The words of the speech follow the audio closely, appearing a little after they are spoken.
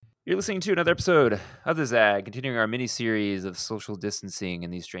You're listening to another episode of The Zag, continuing our mini-series of social distancing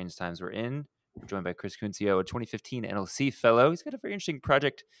in these strange times we're in. We're joined by Chris Kuncio, a 2015 NLC fellow. He's got a very interesting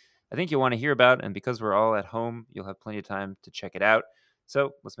project I think you'll want to hear about, and because we're all at home, you'll have plenty of time to check it out.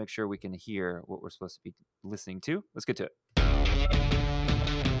 So let's make sure we can hear what we're supposed to be listening to. Let's get to it.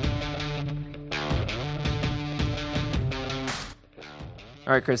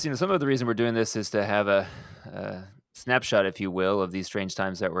 All right, Chris, some of the reason we're doing this is to have a snapshot, if you will, of these strange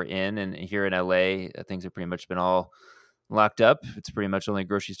times that we're in. And here in LA, things have pretty much been all locked up. It's pretty much only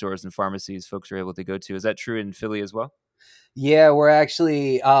grocery stores and pharmacies folks are able to go to. Is that true in Philly as well? Yeah, we're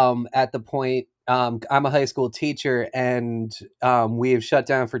actually at the point. I'm a high school teacher, and we have shut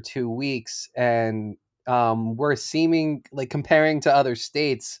down for 2 weeks. And we're seeming like comparing to other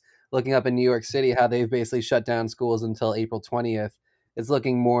states, looking up in New York City, how they've basically shut down schools until April 20th. It's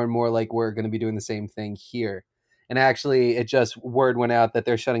looking more and more like we're going to be doing the same thing here. And actually, it just word went out that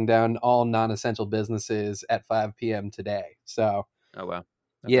they're shutting down all non-essential businesses at 5 p.m. today. So, Oh, wow.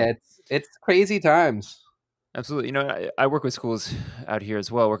 Okay. yeah, it's crazy times. Absolutely. I work with schools out here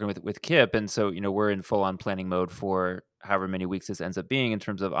as well, working with KIP. And so, we're in full on planning mode for however many weeks this ends up being in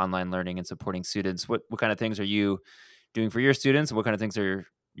terms of online learning and supporting students. What kind of things are you doing for your students? And what kind of things are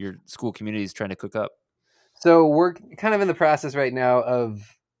your school communities trying to cook up? So we're kind of in the process right now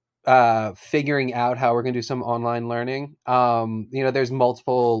of figuring out how we're going to do some online learning. There's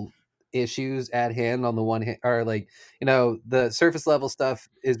multiple issues at hand. On the one hand, or the surface level stuff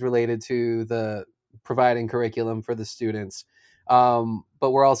is related to the providing curriculum for the students, but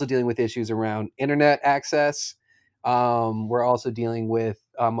we're also dealing with issues around internet access. We're also dealing with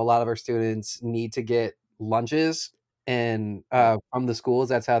a lot of our students need to get lunches and from the schools.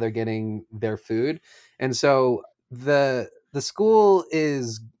 That's how they're getting their food. And so the school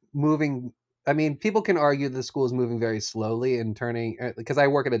is moving. I mean, people can argue the school is moving very slowly and turning, because I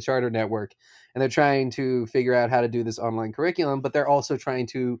work at a charter network and they're trying to figure out how to do this online curriculum, but they're also trying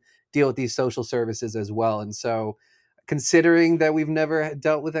to deal with these social services as well. And so, considering that we've never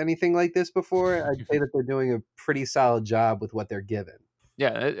dealt with anything like this before, I'd say that they're doing a pretty solid job with what they're given.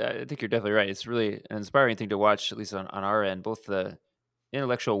 Yeah, I think you're definitely right. It's really an inspiring thing to watch, at least on our end, both the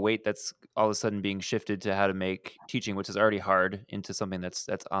intellectual weight that's all of a sudden being shifted to how to make teaching, which is already hard, into something that's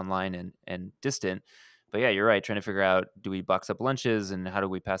online and distant. But yeah, you're right. Trying to figure out, do we box up lunches and how do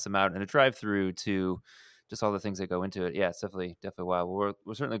we pass them out in a drive-through, to just all the things that go into it. Yeah, it's definitely wild. Well,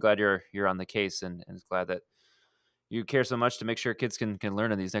 we're certainly glad you're on the case, and glad that you care so much to make sure kids can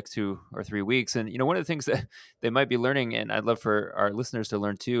learn in these next 2 or 3 weeks. And one of the things that they might be learning, and I'd love for our listeners to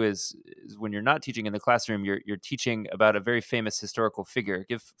learn too, is when you're not teaching in the classroom, you're teaching about a very famous historical figure.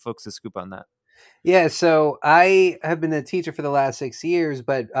 Give folks a scoop on that. Yeah, so I have been a teacher for the last 6 years,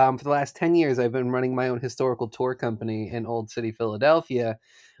 but for the last 10 years, I've been running my own historical tour company in Old City, Philadelphia,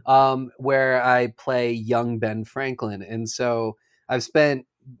 where I play young Ben Franklin. And so I've spent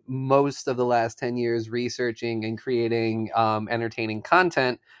most of the last 10 years researching and creating entertaining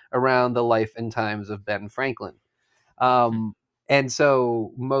content around the life and times of Ben Franklin. And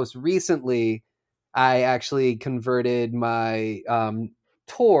so most recently, I actually converted my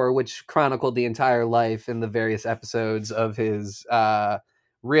tour, which chronicled the entire life and the various episodes of his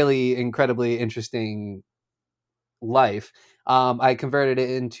really incredibly interesting life. I converted it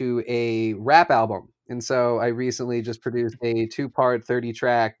into a rap album. And so I recently just produced a 2-part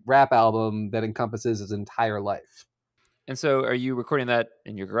 30-track rap album that encompasses his entire life. And so, are you recording that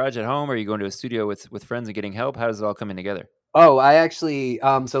in your garage at home, or are you going to a studio with friends and getting help? How does it all come in together? Oh, I actually,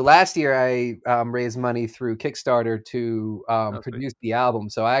 so last year I raised money through Kickstarter to Oh, sweet. produce the album.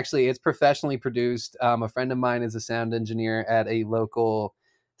 So it's professionally produced. A friend of mine is a sound engineer at a local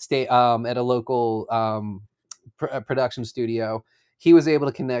production studio. He was able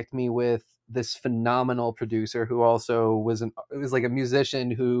to connect me with this phenomenal producer who also was like a musician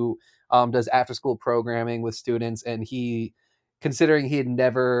who does after school programming with students. And considering he had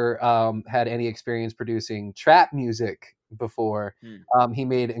never had any experience producing trap music before, he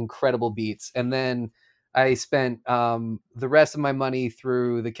made incredible beats. And then I spent the rest of my money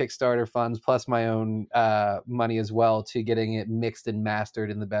through the Kickstarter funds, plus my own money as well, to getting it mixed and mastered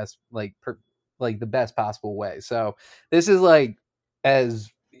in the best, the best possible way. So this is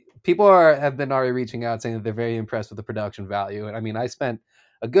as people have been already reaching out saying that they're very impressed with the production value. And I mean, I spent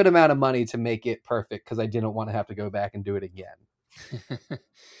a good amount of money to make it perfect because I didn't want to have to go back and do it again.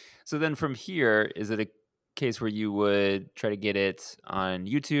 So then from here, is it a case where you would try to get it on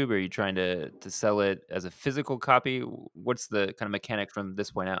YouTube, or are you trying to sell it as a physical copy? What's the kind of mechanic from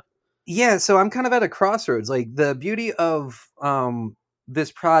this point out? Yeah, so I'm kind of at a crossroads. Like, the beauty of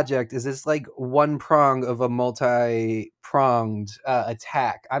this project is this like one prong of a multi-pronged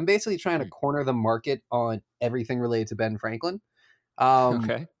attack. I'm basically trying to Hmm. corner the market on everything related to Ben Franklin. Um,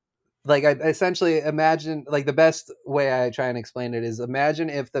 Okay. like I essentially imagine, like the best way I try and explain it is, imagine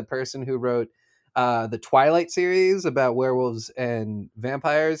if the person who wrote the Twilight series about werewolves and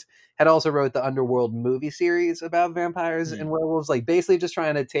vampires had also wrote the Underworld movie series about vampires and Hmm. werewolves, like basically just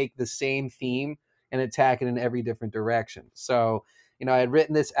trying to take the same theme and attack it in every different direction. So I had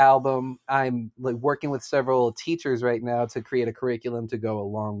written this album. I'm like working with several teachers right now to create a curriculum to go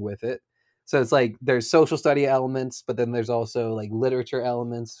along with it. So it's like there's social study elements, but then there's also like literature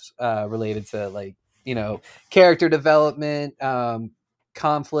elements related to like character development,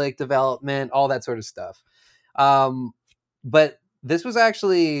 conflict development, all that sort of stuff. But this was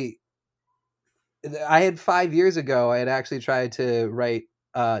actually, I had 5 years ago, I had actually tried to write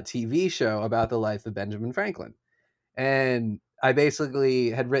a TV show about the life of Benjamin Franklin, and I basically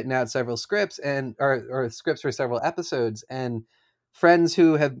had written out several scripts and or scripts for several episodes, and friends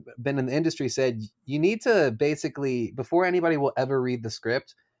who have been in the industry said you need to basically, before anybody will ever read the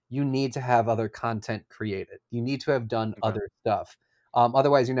script, you need to have other content created. You need to have done Okay. other stuff.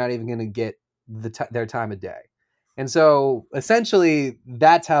 Otherwise, you're not even going to get their time of day. And so essentially,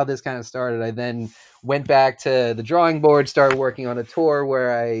 that's how this kind of started. I then went back to the drawing board, started working on a tour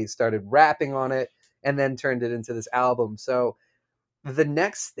where I started rapping on it, and then turned it into this album. So the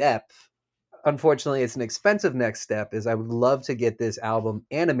next step, unfortunately, it's an expensive next step, is I would love to get this album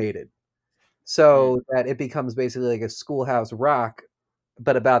animated Hmm. so that it becomes basically like a Schoolhouse Rock,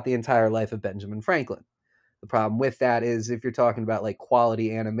 but about the entire life of Benjamin Franklin. The problem with that is if you're talking about like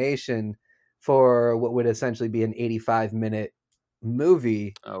quality animation for what would essentially be an 85-minute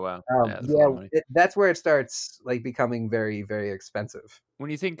movie, Oh wow. Yeah, that's a lot yeah, of money. that's where it starts like becoming very, very expensive. When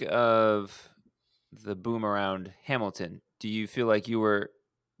you think of the boom around Hamilton, do you feel like you were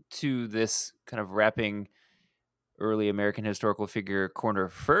to this kind of rapping early American historical figure corner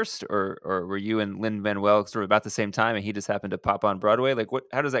first, or were you and Lin Manuel sort of about the same time, and he just happened to pop on Broadway? Like, what?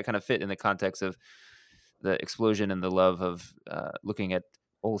 How does that kind of fit in the context of the explosion and the love of looking at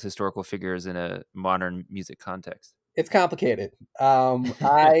old historical figures in a modern music context? It's complicated.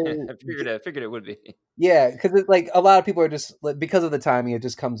 I figured it would be. Yeah, because it's like a lot of people are just like, because of the timing, it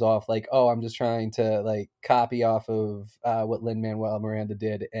just comes off like, oh, I'm just trying to like copy off of what Lin Manuel Miranda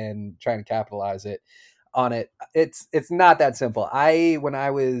did and trying to capitalize it on it. It's not that simple. When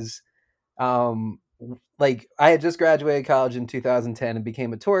I was like I had just graduated college in 2010 and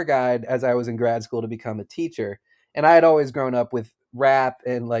became a tour guide as I was in grad school to become a teacher. And I had always grown up with rap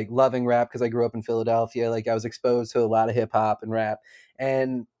and like loving rap because I grew up in Philadelphia. Like I was exposed to a lot of hip hop and rap,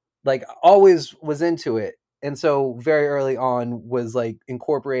 and like always was into it. And so very early on was like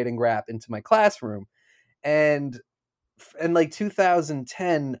incorporating rap into my classroom. And in like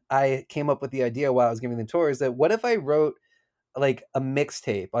 2010, I came up with the idea while I was giving the tours that what if I wrote like a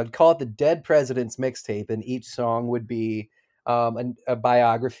mixtape? I'd call it the Dead President's Mixtape, and each song would be a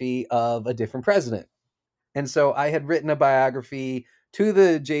biography of a different president. And so I had written a biography to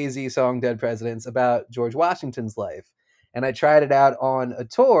the Jay-Z song Dead Presidents about George Washington's life. And I tried it out on a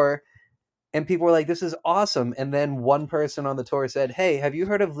tour, and people were like, this is awesome. And then one person on the tour said, hey, have you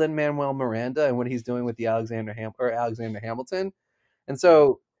heard of Lin Manuel Miranda and what he's doing with the Alexander Hamilton? And Mhm.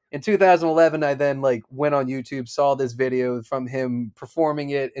 so in 2011, I then like went on YouTube, saw this video from him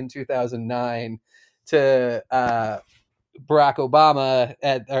performing it in 2009 to Barack Obama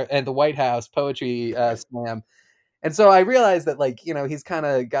at the White House poetry Right. slam. And so I realized that like, he's kind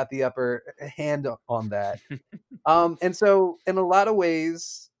of got the upper hand on that. And so in a lot of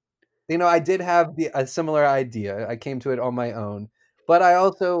ways, I did have a similar idea. I came to it on my own, but I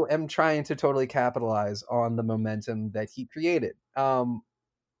also am trying to totally capitalize on the momentum that he created.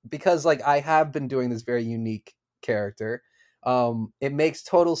 Because like I have been doing this very unique character. It makes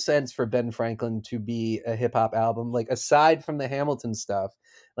total sense for Ben Franklin to be a hip hop album. Like aside from the Hamilton stuff,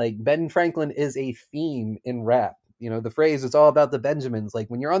 like Ben Franklin is a theme in rap. The phrase "it's all about the Benjamins." Like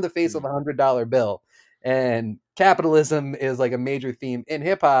when you're on the face of Mm. $100 bill, and capitalism is like a major theme in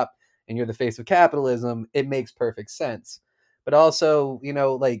hip hop, and you're the face of capitalism, it makes perfect sense. But also,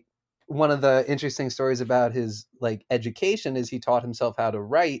 like one of the interesting stories about his like education is he taught himself how to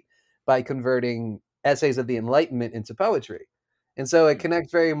write by converting essays of the Enlightenment into poetry. And so it Mm.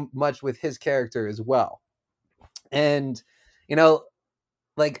 connects very much with his character as well. And you know,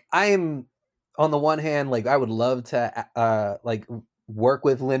 like I am on the one hand, like I would love to like work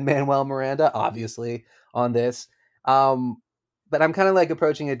with Lin Manuel Miranda, obviously, on this. Um, but I'm kind of like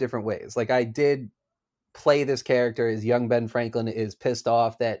approaching it different ways. Like I did play this character as young Ben Franklin is pissed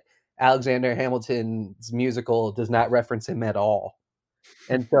off that Alexander Hamilton's musical does not reference him at all.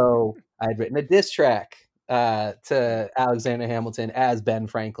 And so I had written a diss track to Alexander Hamilton as Ben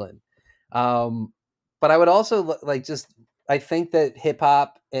Franklin. Um, but I would also like just I think that hip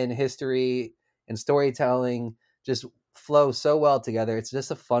hop and history and storytelling just flow so well together. It's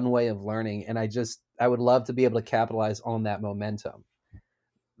just a fun way of learning, and I would love to be able to capitalize on that momentum.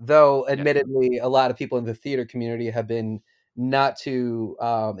 Though, Yeah, admittedly, a lot of people in the theater community have been not too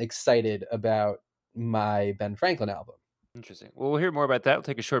excited about my Ben Franklin album. interesting. Well, we'll hear more about that. We'll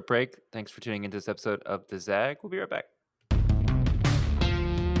take a short break. Thanks for tuning into this episode of The Zag. We'll be right back.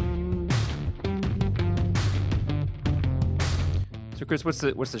 So, Chris, what's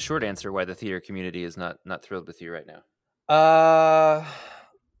the short answer why the theater community is not thrilled with you right now? Uh,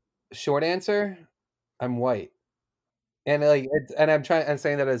 Short answer, I'm white. And I'm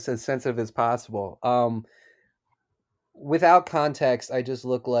saying that as sensitive as possible. Without context, I just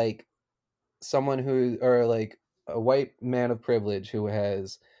look like someone who or like a white man of privilege who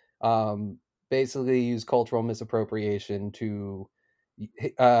has um basically used cultural misappropriation to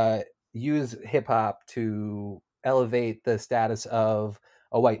uh use hip hop to elevate the status of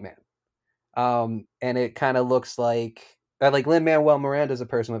a white man. And it kind of looks like Lin Manuel Miranda is a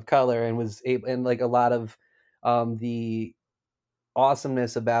person of color and was able, and like a lot of the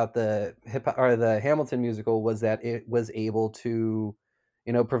awesomeness about the hip or the Hamilton musical was that it was able to,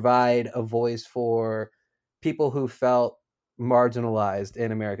 provide a voice for people who felt marginalized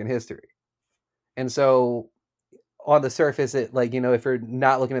in American history. And so on the surface, it like, if you're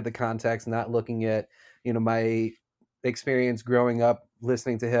not looking at the context, not looking at, my experience growing up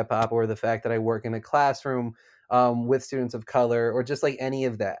listening to hip hop, or the fact that I work in a classroom with students of color, or just like any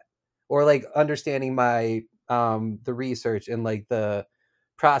of that, or like understanding my the research and like the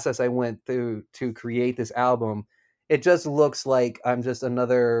process I went through to create this album, it just looks like I'm just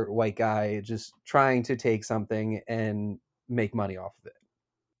another white guy just trying to take something and make money off of it.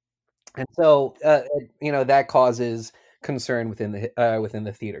 And so, that causes concern within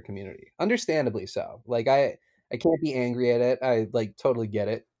the theater community, understandably so. Like I can't be angry at it. I like totally get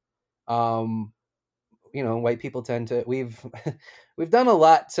it. Um, White people tend to we've done a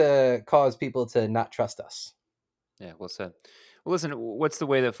lot to cause people to not trust us. Yeah, well said. Well, listen, what's the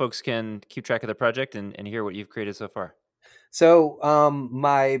way that folks can keep track of the project and hear what you've created so far? So,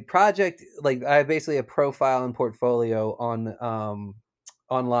 my project, like I have basically a profile and portfolio on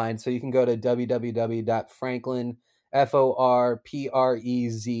online. So you can go to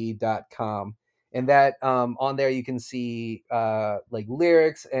www.franklin.com, and that on there you can see like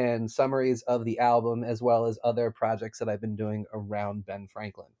lyrics and summaries of the album, as well as other projects that I've been doing around Ben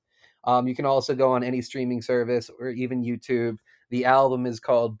Franklin. You can also go on any streaming service or even YouTube. The album is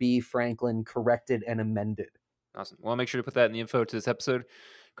called B Franklin Corrected and Amended. Awesome. Well, I'll make sure to put that in the info to this episode.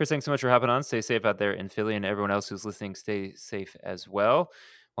 Chris, thanks so much for hopping on. Stay safe out there in Philly, and everyone else who's listening, stay safe as well.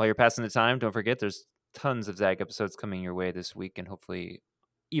 While you're passing the time, don't forget there's tons of Zag episodes coming your way this week and hopefully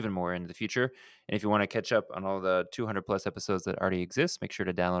even more in the future. And if you want to catch up on all the 200 plus episodes that already exist, make sure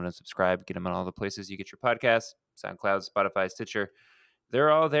to download and subscribe. Get them on all the places you get your podcasts: SoundCloud, Spotify, Stitcher. They're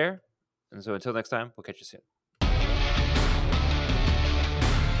all there. And so until next time, we'll catch you soon.